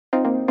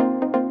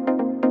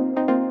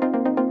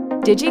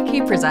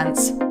Digi-Key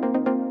presents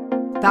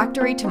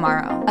Factory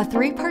Tomorrow, a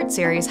three-part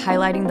series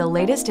highlighting the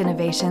latest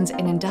innovations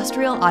in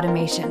industrial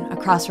automation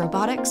across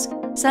robotics,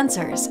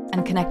 sensors,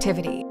 and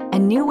connectivity,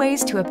 and new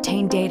ways to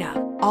obtain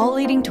data, all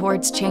leading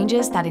towards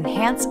changes that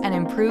enhance and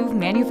improve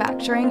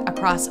manufacturing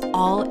across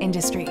all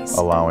industries.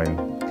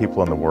 Allowing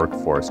people in the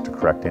workforce to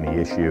correct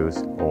any issues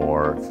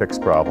or fix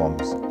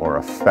problems or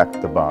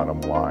affect the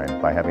bottom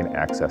line by having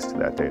access to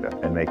that data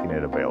and making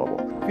it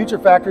available. Future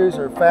factories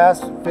are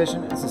fast,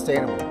 efficient, and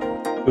sustainable.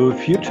 The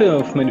future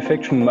of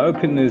manufacturing, in my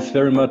opinion, is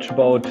very much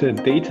about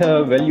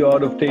data, value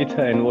out of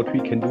data, and what we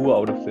can do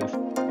out of this.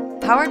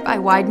 Powered by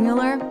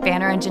Weidmuller,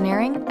 Banner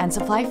Engineering, and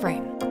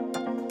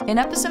Supplyframe. In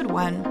Episode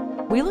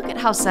 1, we look at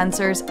how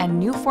sensors and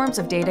new forms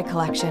of data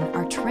collection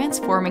are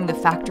transforming the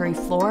factory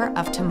floor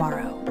of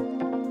tomorrow.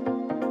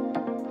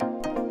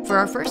 For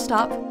our first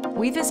stop,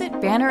 we visit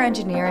Banner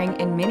Engineering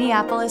in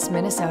Minneapolis,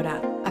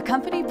 Minnesota, a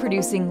company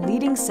producing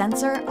leading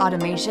sensor,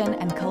 automation,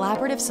 and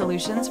collaborative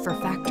solutions for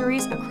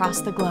factories across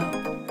the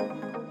globe.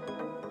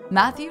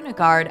 Matthew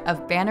Nagard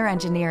of Banner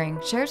Engineering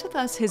shares with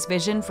us his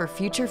vision for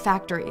future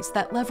factories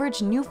that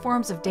leverage new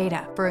forms of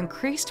data for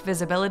increased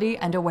visibility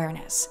and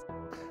awareness.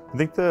 I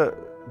think the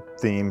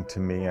theme to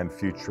me on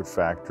future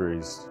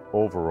factories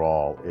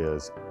overall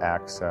is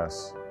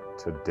access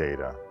to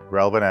data.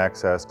 Relevant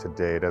access to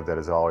data that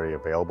is already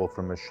available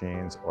from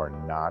machines or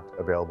not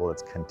available,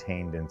 it's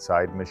contained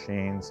inside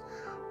machines,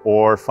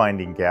 or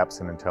finding gaps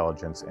in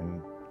intelligence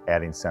and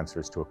adding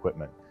sensors to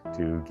equipment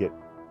to get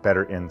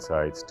better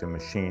insights to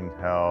machine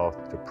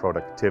health, to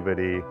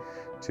productivity,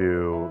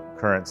 to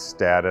current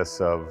status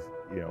of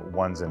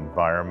one's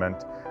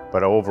environment.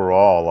 But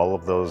overall, all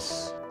of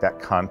that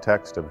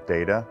context of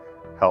data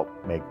help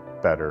make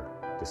better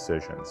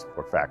decisions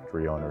for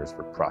factory owners,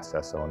 for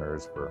process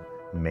owners, for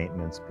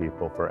maintenance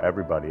people, for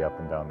everybody up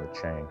and down the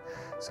chain.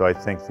 So I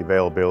think the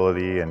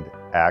availability and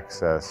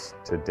access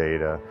to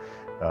data,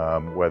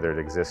 whether it's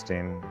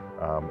existing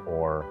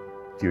or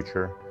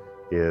future,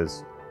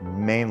 is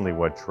mainly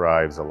what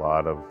drives a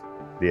lot of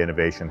the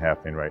innovation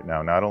happening right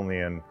now, not only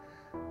in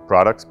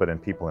products, but in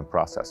people and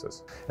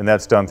processes. And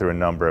that's done through a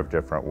number of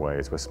different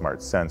ways with smart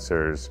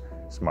sensors,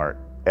 smart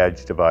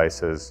edge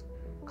devices,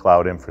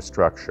 cloud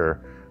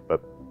infrastructure,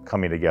 but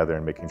coming together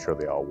and making sure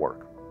they all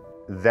work.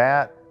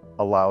 That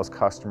allows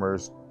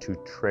customers to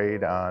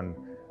trade on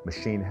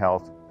machine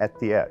health at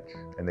the edge.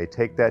 And they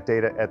take that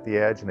data at the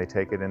edge and they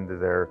take it into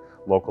their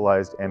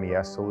localized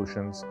MES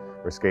solutions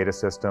or SCADA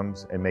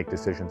systems and make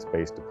decisions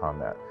based upon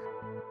that.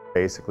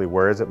 Basically,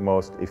 where is it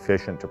most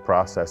efficient to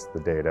process the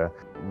data?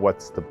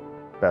 What's the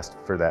best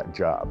for that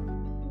job?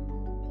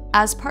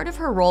 As part of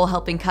her role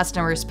helping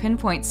customers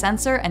pinpoint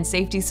sensor and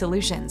safety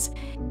solutions,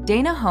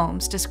 Dana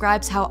Holmes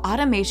describes how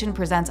automation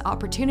presents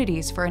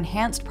opportunities for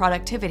enhanced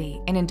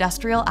productivity in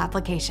industrial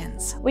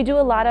applications. We do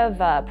a lot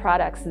of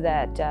products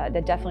that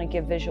definitely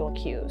give visual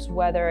cues,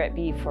 whether it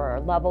be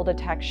for level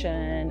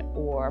detection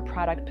or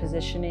product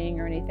positioning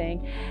or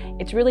anything.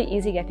 It's really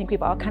easy. I think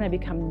we've all kind of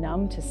become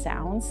numb to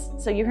sounds.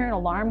 So you hear an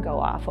alarm go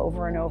off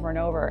over and over and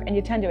over, and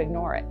you tend to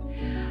ignore it.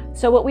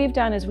 So what we've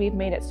done is we've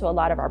made it so a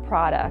lot of our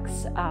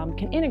products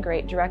can integrate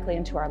directly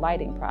into our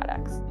lighting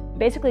products.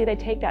 Basically, they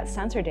take that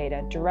sensor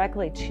data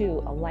directly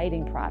to a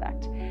lighting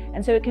product.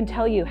 And so it can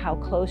tell you how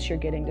close you're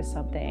getting to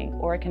something,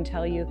 or it can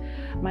tell you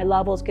my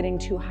level's getting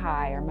too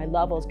high or my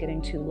level's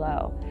getting too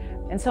low.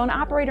 And so an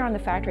operator on the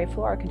factory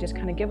floor can just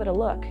kind of give it a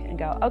look and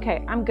go,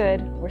 okay, I'm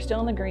good, we're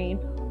still in the green,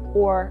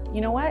 or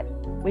you know what,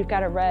 we've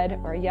got a red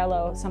or a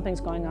yellow,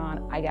 something's going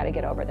on, I gotta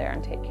get over there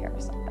and take care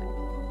of something.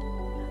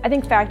 I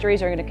think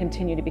factories are going to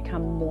continue to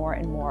become more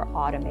and more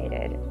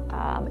automated,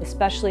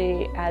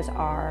 especially as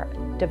our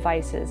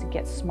devices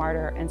get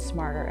smarter and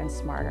smarter and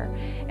smarter,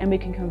 and we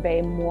can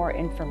convey more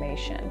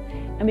information.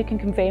 And we can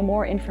convey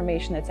more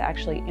information that's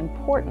actually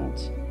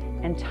important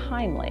and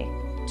timely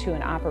to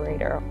an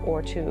operator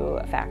or to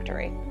a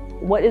factory.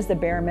 What is the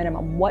bare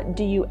minimum? What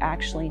do you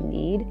actually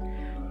need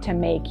to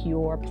make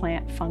your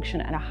plant function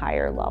at a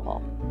higher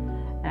level?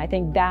 And I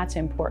think that's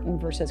important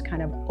versus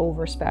kind of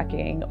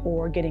over-speccing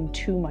or getting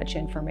too much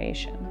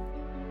information.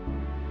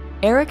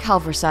 Eric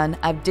Halverson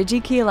of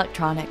Digi-Key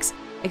Electronics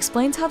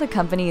explains how the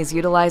company is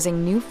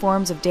utilizing new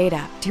forms of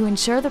data to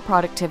ensure the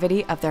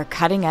productivity of their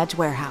cutting-edge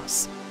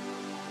warehouse.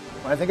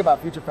 When I think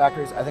about future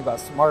factories, I think about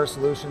smarter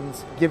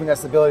solutions, giving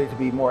us the ability to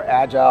be more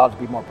agile, to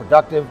be more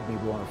productive, to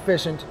be more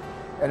efficient,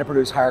 and to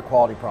produce higher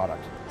quality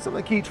product. Some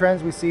of the key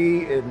trends we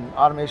see in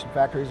automation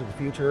factories of the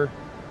future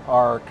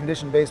are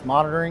condition-based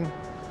monitoring.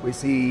 We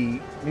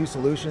see new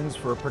solutions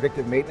for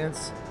predictive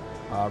maintenance.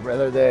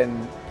 Rather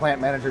than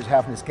plant managers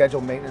having to schedule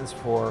maintenance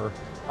for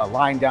a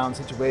line down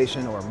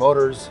situation or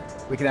motors,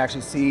 we can actually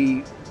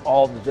see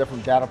all the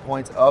different data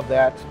points of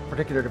that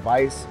particular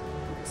device,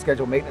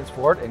 schedule maintenance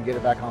for it, and get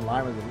it back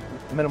online with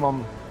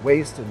minimum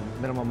waste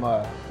and minimum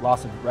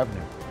loss of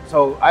revenue.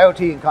 So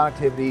IoT and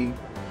connectivity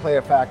play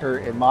a factor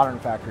in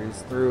modern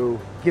factories through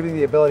giving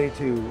the ability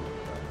to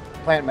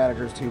plant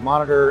managers to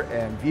monitor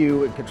and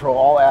view and control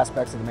all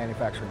aspects of the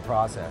manufacturing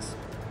process.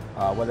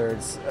 whether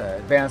it's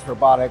advanced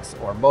robotics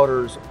or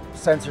motors,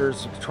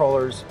 sensors,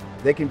 controllers,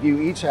 They can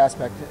view each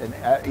aspect and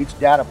each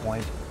data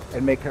point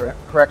and make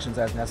corrections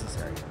as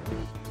necessary.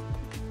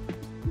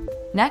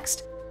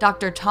 Next,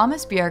 Dr.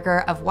 Thomas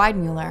Bjerger of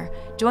Weidmuller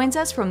joins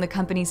us from the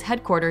company's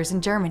headquarters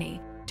in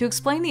Germany to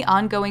explain the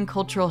ongoing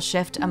cultural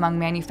shift among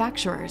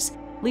manufacturers,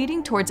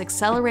 leading towards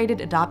accelerated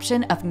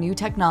adoption of new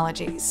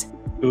technologies.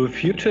 The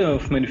future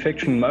of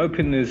manufacturing, in my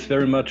opinion, is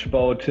very much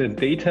about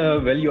data,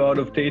 value out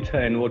of data,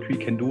 and what we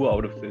can do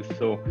out of this.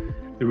 So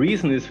the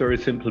reason is very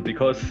simple,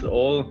 because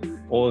all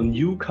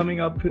new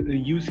coming up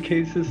use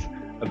cases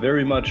are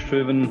very much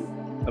driven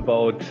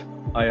about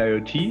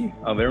IoT,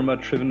 are very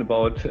much driven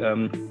about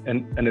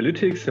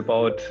analytics,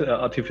 about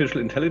artificial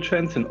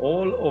intelligence, and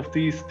all of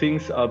these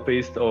things are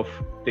based off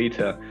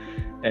data.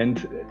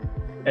 And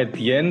at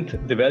the end,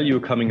 the value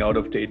coming out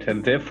of data.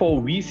 And therefore,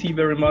 we see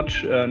very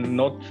much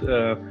not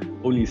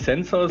only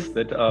sensors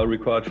that are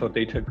required for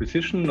data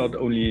acquisition, not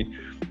only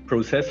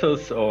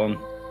processors or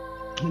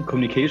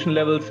communication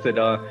levels that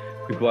are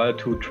required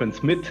to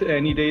transmit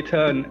any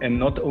data, and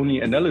not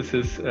only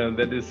analysis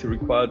that is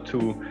required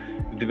to,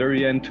 at the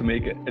very end, to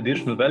make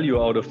additional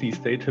value out of these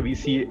data. We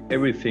see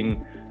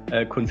everything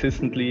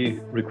consistently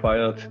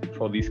required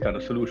for these kind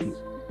of solutions.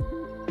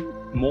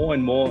 More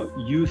and more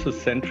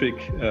user-centric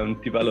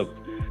developed.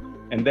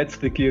 And that's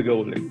the clear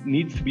goal. It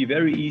needs to be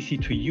very easy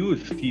to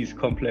use these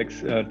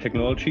complex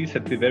technologies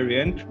at the very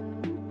end.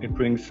 It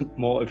brings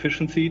more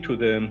efficiency to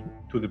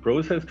the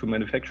process, to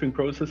manufacturing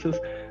processes,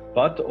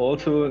 but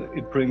also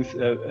it brings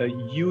a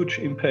huge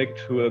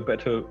impact to a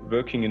better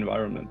working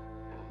environment.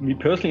 Me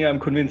personally, I'm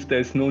convinced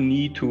there's no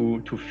need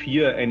to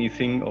fear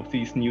anything of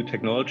these new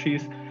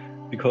technologies,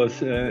 because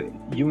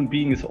human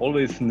being is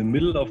always in the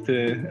middle of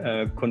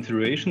the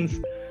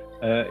considerations.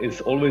 Is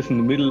always in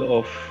the middle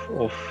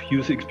of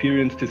user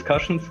experience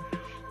discussions,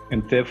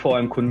 and therefore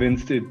I'm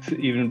convinced it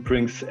even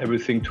brings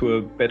everything to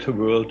a better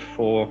world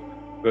for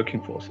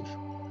working forces.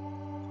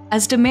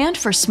 As demand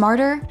for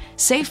smarter,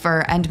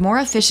 safer, and more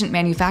efficient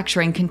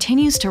manufacturing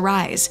continues to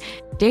rise,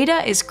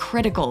 data is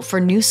critical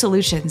for new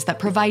solutions that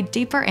provide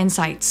deeper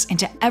insights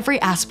into every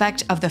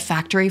aspect of the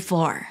factory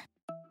floor.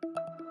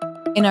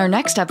 In our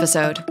next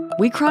episode,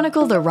 we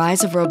chronicle the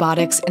rise of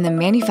robotics in the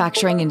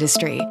manufacturing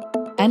industry,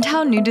 and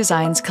how new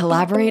designs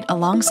collaborate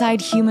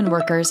alongside human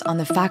workers on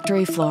the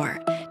factory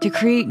floor to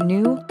create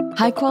new,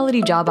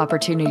 high-quality job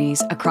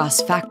opportunities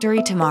across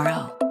Factory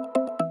Tomorrow.